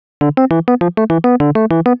Hi,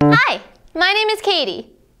 my name is Katie.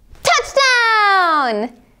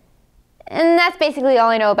 Touchdown! And that's basically all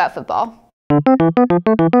I know about football.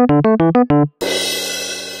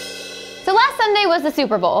 So last Sunday was the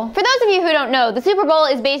Super Bowl. For those of you who don't know, the Super Bowl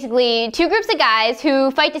is basically two groups of guys who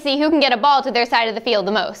fight to see who can get a ball to their side of the field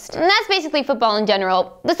the most. And that's basically football in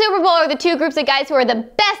general. The Super Bowl are the two groups of guys who are the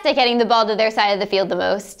best at getting the ball to their side of the field the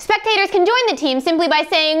most. Spectators can join the team simply by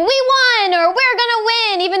saying, "We won," or "We're gonna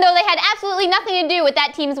win," even though they had absolutely nothing to do with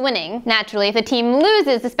that team's winning. Naturally, if the team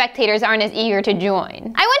loses, the spectators aren't as eager to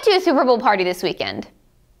join. I went to a Super Bowl party this weekend.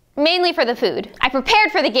 Mainly for the food. I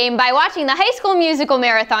prepared for the game by watching the High School Musical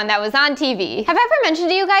marathon that was on TV. Have I ever mentioned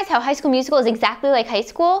to you guys how High School Musical is exactly like high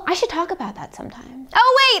school? I should talk about that sometime.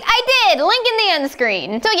 Oh wait, I did! Link in the end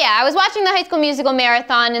screen. So yeah, I was watching the High School Musical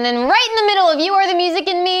marathon, and then right in the middle of You Are the Music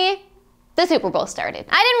and Me, the Super Bowl started.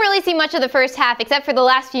 I didn't really see much of the first half except for the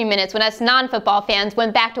last few minutes when us non-football fans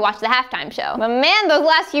went back to watch the halftime show. But man, those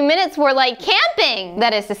last few minutes were like camping!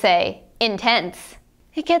 That is to say, intense.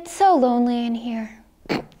 It gets so lonely in here.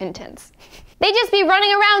 Intense. They'd just be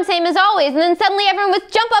running around same as always, and then suddenly everyone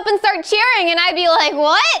would jump up and start cheering, and I'd be like,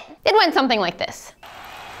 what? It went something like this.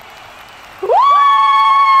 Woo!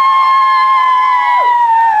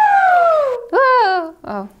 Woo!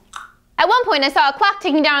 Oh. At one point I saw a clock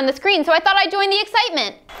ticking down on the screen, so I thought I'd join the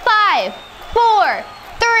excitement. 5, 4,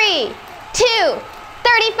 3, 2,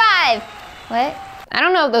 35. What? I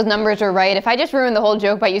don't know if those numbers were right. If I just ruined the whole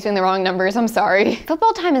joke by using the wrong numbers, I'm sorry.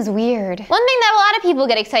 Football time is weird. One thing that a lot of people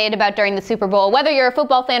get excited about during the Super Bowl, whether you're a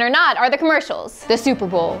football fan or not, are the commercials. The Super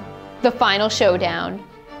Bowl, the final showdown,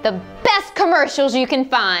 the best commercials you can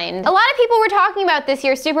find. A lot of people were talking about this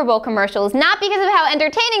year's Super Bowl commercials, not because of how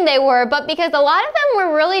entertaining they were, but because a lot of them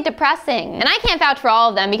were really depressing. And I can't vouch for all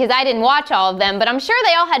of them because I didn't watch all of them, but I'm sure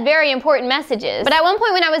they all had very important messages. But at one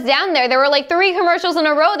point when I was down there were like 3 commercials in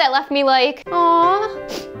a row that left me like, aww.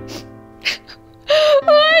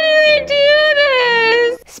 Why do they do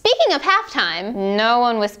this? Speaking of halftime, no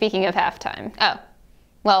one was speaking of halftime. Oh,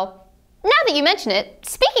 well, now that you mention it,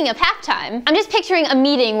 speaking of halftime, I'm just picturing a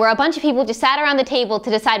meeting where a bunch of people just sat around the table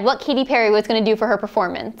to decide what Katy Perry was gonna do for her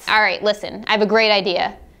performance. All right, listen, I have a great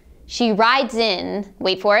idea. She rides in,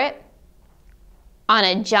 wait for it, on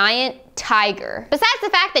a giant tiger. Besides the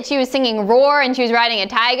fact that she was singing Roar and she was riding a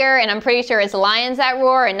tiger, and I'm pretty sure it's lions that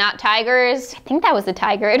roar and not tigers. I think that was a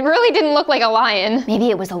tiger. It really didn't look like a lion. Maybe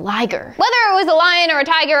it was a liger. Whether it was a lion or a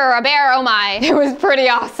tiger or a bear, oh my, it was pretty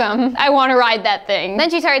awesome. I want to ride that thing. Then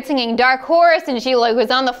she started singing Dark Horse, and she like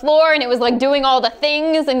was on the floor and it was like doing all the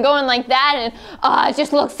things and going like that, and it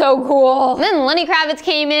just looked so cool. And then Lenny Kravitz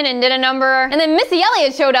came in and did a number, and then Missy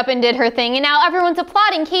Elliott showed up and did her thing, and now everyone's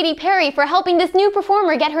applauding Katy Perry for helping this new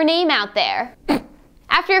performer get her name out there.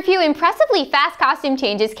 After a few impressively fast costume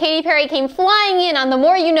changes, Katy Perry came flying in on the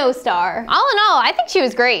More You Know star. All in all, I think she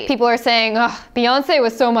was great. People are saying, ugh, Beyonce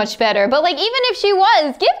was so much better. But like, even if she was,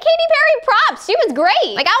 give Katy Perry props. She was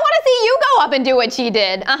great. Like, I want to see you go up and do what she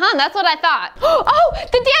did. That's what I thought. Oh,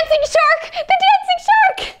 the dancing shark! The dancing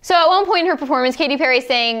shark! So at one point in her performance, Katy Perry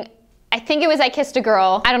sang, I think it was I Kissed a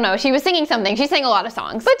Girl. I don't know, she was singing something. She sang a lot of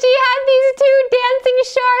songs. But she had these 2 dancing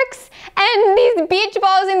sharks and these beach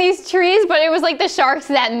balls in these trees, but it was like the sharks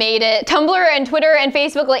that made it. Tumblr and Twitter and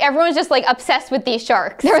Facebook, like everyone's just like obsessed with these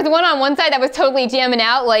sharks. There was one on one side that was totally jamming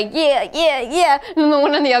out, like, yeah, yeah, yeah. And the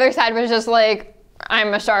one on the other side was just like,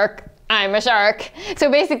 I'm a shark, I'm a shark. So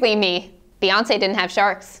basically me. Beyonce didn't have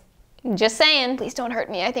sharks. Just saying. Please don't hurt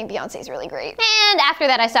me, I think Beyonce's really great. And after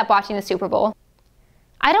that I stopped watching the Super Bowl.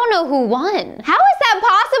 I don't know who won. How is that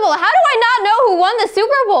possible? How do I not know who won the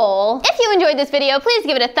Super Bowl? If you enjoyed this video, please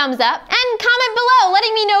give it a thumbs up and comment below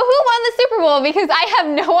letting me know who won the Super Bowl because I have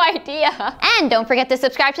no idea. And don't forget to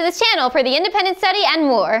subscribe to this channel for the independent study and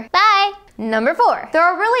more. Bye. Number 4. There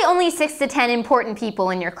are really only 6 to 10 important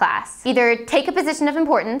people in your class. Either take a position of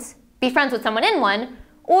importance, be friends with someone in one,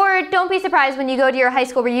 or don't be surprised when you go to your high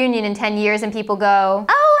school reunion in 10 years and people go,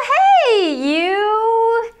 oh hey,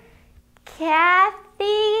 you,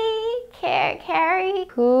 Carrie.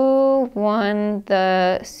 Who won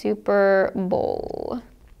the Super Bowl?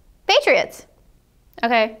 Patriots.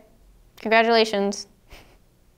 Okay, congratulations.